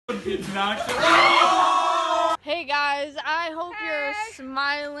Hey guys, I hope you're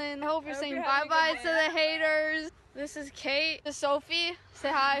smiling. I hope you're saying bye-bye to the haters. This is Kate. This is Sophie.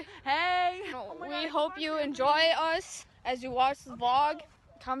 Say hi. Hey. We hope you enjoy us as you watch the vlog.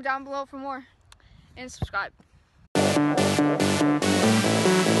 Comment down below for more and subscribe.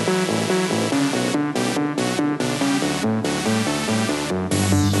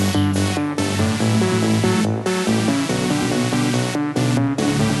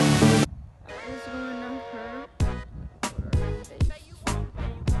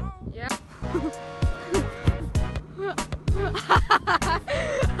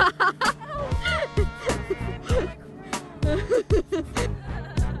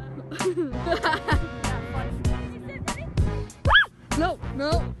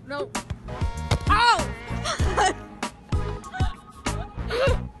 No. Ow!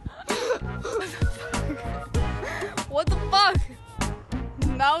 What the fuck?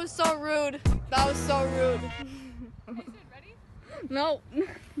 That was so rude. That was so rude. Hey, dude, ready? No. Hey,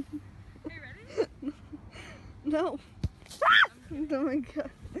 ready? No. Oh my god.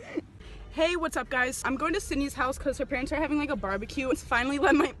 Hey, what's up, guys? I'm going to Sydney's house because her parents are having like a barbecue. It's finally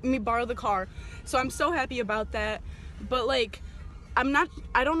let me borrow the car, so I'm so happy about that. But like, I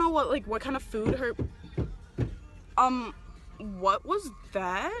don't know what kind of food her. What was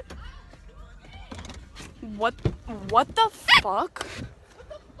that? What the fuck?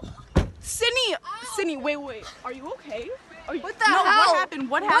 Sydney, wait. Are you okay? What the hell? What happened?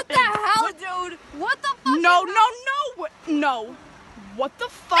 What happened? What the hell, dude? What the fuck? No. What the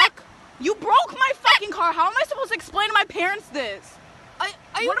fuck? You broke my fucking car. How am I supposed to explain to my parents this?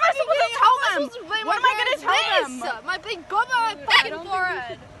 What am I supposed to tell them? What am I gonna tell them? My big gum on my fucking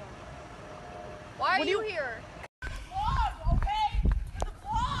forehead. Why are you here? Vlog, okay? The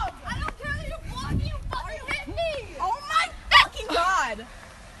vlog. I don't care that you're vlogging. You fucking hit me. Oh my fucking god.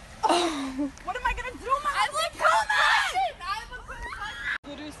 What am I gonna do, man? I'm like, come on!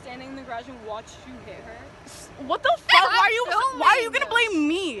 Literally standing in the garage and watched you hit her. What the fuck? Why are you gonna blame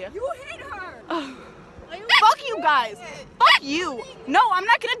me? You hit her. Fuck you guys. Fuck you. No, I'm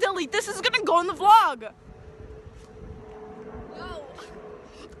not gonna delete this. This is gonna go in the vlog. No.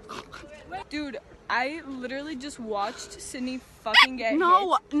 Dude, I literally just watched Sydney fucking get hit.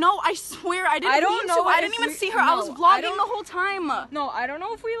 No, I swear I didn't mean to. I didn't even see her. I was vlogging the whole time. No, I don't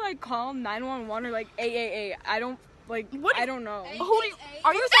know if we like call 911 or like 888. I don't know.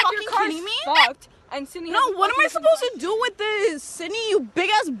 Are you fucking kidding me? Fucked. And Sydney. No, what am I supposed to do with this? Sydney, you big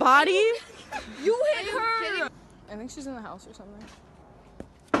ass body. You hit her. I think she's in the house or something.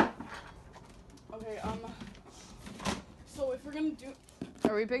 Okay, so if we're gonna do,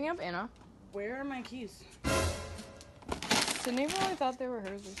 Are we picking up Anna? where are my keys? Sydney probably thought they were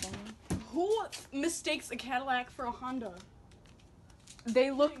hers or something. Who mistakes a Cadillac for a Honda?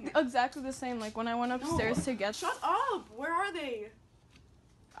 They look exactly the same. Like when I went upstairs to get. Shut up! Where are they?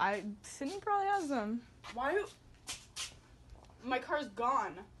 Sydney probably has them. Why? My car's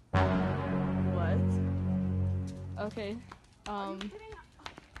gone. What? Okay. Are you kidding?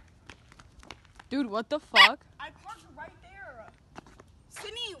 Dude, what the fuck? I parked right there.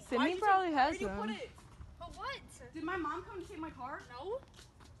 Sydney Probably has where do you them. put it? But what? Did my mom come to take my car? No.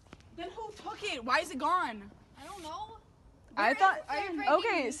 Then who took it? Why is it gone? I don't know. I thought. Are you pranking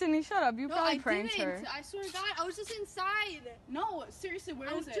Okay, me? Sydney, shut up. You No, probably I pranked didn't. her. I swear to God, I was just inside. No, seriously, where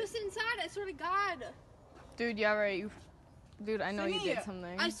I was is it? just inside. I swear to God. Dude, yeah, right. Dude, I know you Sydney, did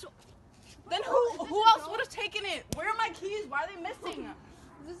something. Then who else would have taken it? Where are my keys? Why are they missing?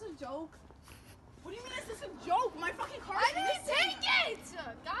 Is this a joke? What do you mean is this a joke? My fucking car I is didn't missing. take it.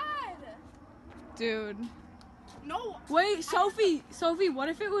 God. Dude. No. Wait, Sophie, what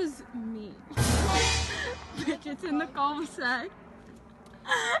if it was me? Bitch, it's in the cul-de-sac.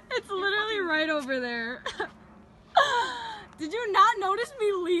 It's literally right over there. Did you not notice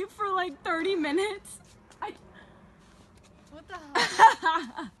me leave for like 30 minutes? What the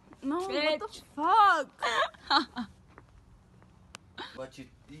hell? No, Bitch. what the fuck? But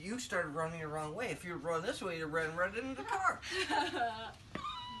you started running the wrong way. If you run this way, you ran right into the car.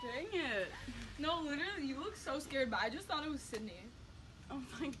 Dang it. No, literally, you look so scared, but I just thought it was Sydney. Oh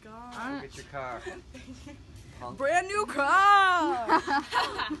my god. Get your car. Punk. Brand new car.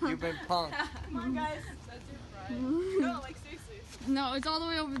 You've been punked. Come on, guys. That's your friend. No, like seriously. No, it's all the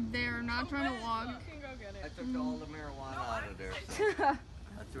way over there. I'm not trying to walk. You can go get I it. took all the marijuana out of there. So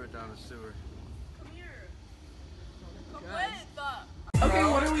I threw it down the sewer. Come here. Come with. Okay,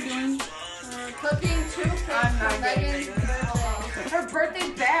 what are we doing? Cooking toothpaste for Megan's birthday. Her birthday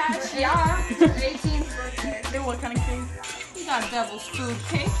bash. Yeah, her 18th birthday. Hey, what kind of cake? We got devil's food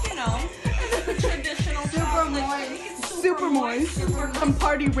cake, you know. Traditional Super moist. super moist. Some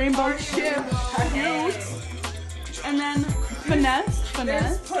party rainbow chips. Cute. And then finesse.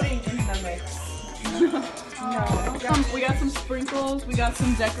 Pudding in the mix. We got some sprinkles. We got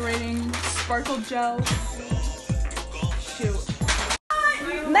some decorating sparkle gel. Shoot.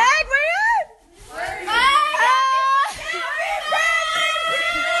 Meg, where you at?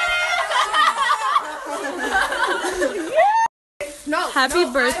 No. Happy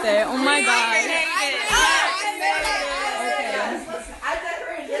birthday. Oh my god.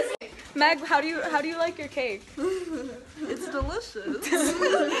 Meg, how do you like your cake? It's delicious.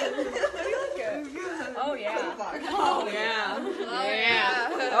 Oh yeah. Oh yeah.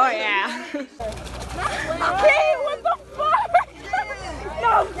 Oh yeah. Okay, what the fuck?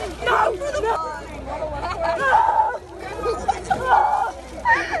 No.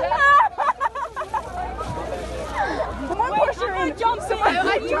 Come on, push her in. Jump in. I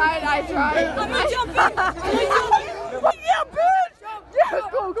tried. Let me jump in. Yeah, bitch. Yeah,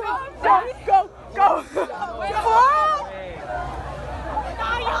 go.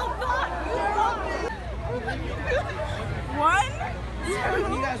 One. You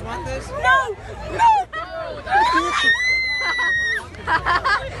guys want this? No.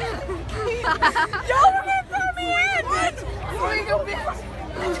 Y'all remember me?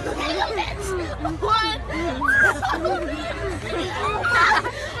 What?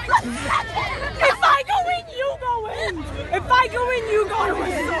 If I go in, you go in. If I go in, you go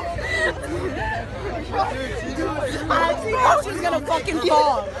in. I actually thought she was gonna fucking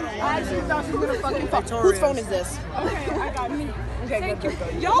fall. Whose phone is this? Okay, I got me. Okay, good.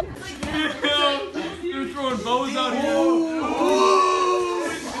 Yup. You're throwing bows out here.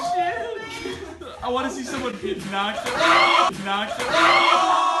 I want to see someone get knocked out.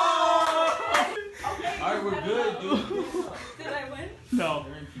 Alright, we're good, dude. Did I win? No.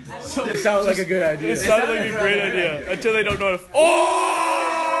 It sounds like a good idea. It sounded like a great idea until they don't know how to.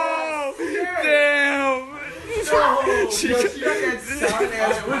 Oh! Damn! She got that sound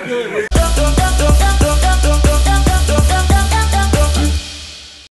ass. We're good.